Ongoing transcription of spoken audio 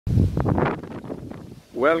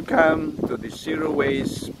Welcome to the Zero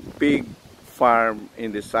Waste Pig Farm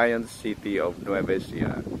in the Science City of Nueva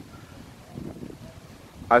Ecija.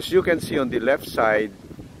 As you can see on the left side,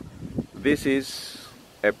 this is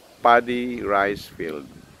a paddy rice field.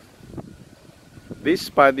 This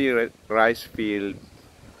paddy rice field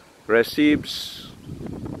receives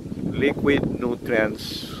liquid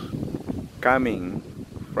nutrients coming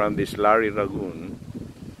from the Slurry Lagoon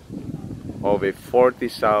of a 40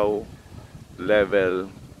 sow level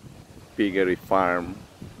piggery farm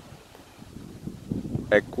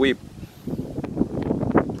equipped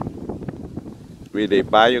with a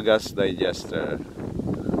biogas digester,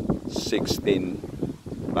 16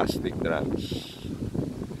 plastic drums.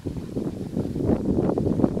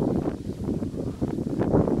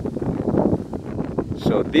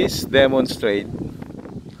 So this demonstrates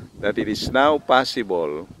that it is now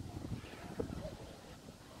possible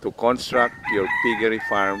to construct your piggery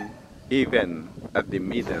farm even at the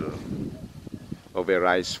middle of a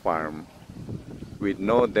rice farm with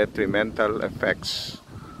no detrimental effects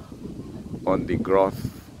on the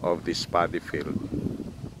growth of this paddy field.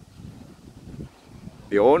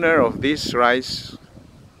 The owner of this rice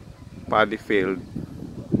paddy field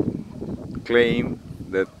claimed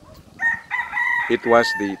that it was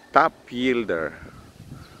the top yielder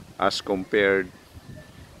as compared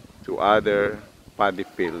to other paddy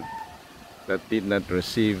fields that did not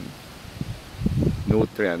receive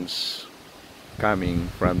nutrients coming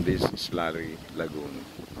from this Slurry Lagoon.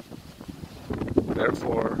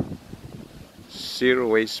 Therefore, zero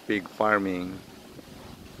waste pig farming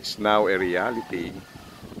is now a reality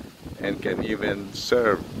and can even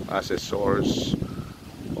serve as a source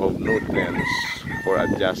of nutrients for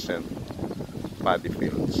adjacent paddy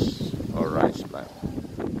fields or rice plant.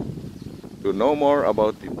 To know more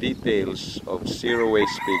about the details of zero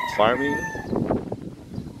waste pig farming,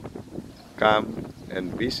 come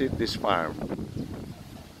and visit this farm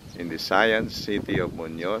in the Science City of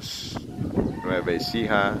Muñoz, Nueva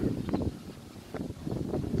Ecija,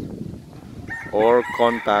 or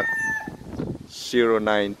contact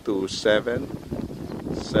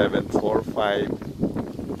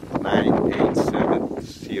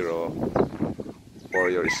 0927-745-9870 for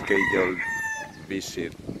your scheduled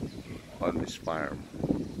visit on this farm.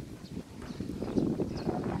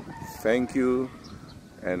 Thank you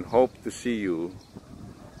and hope to see you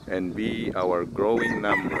and be our growing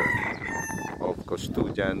number of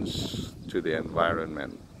custodians to the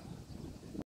environment.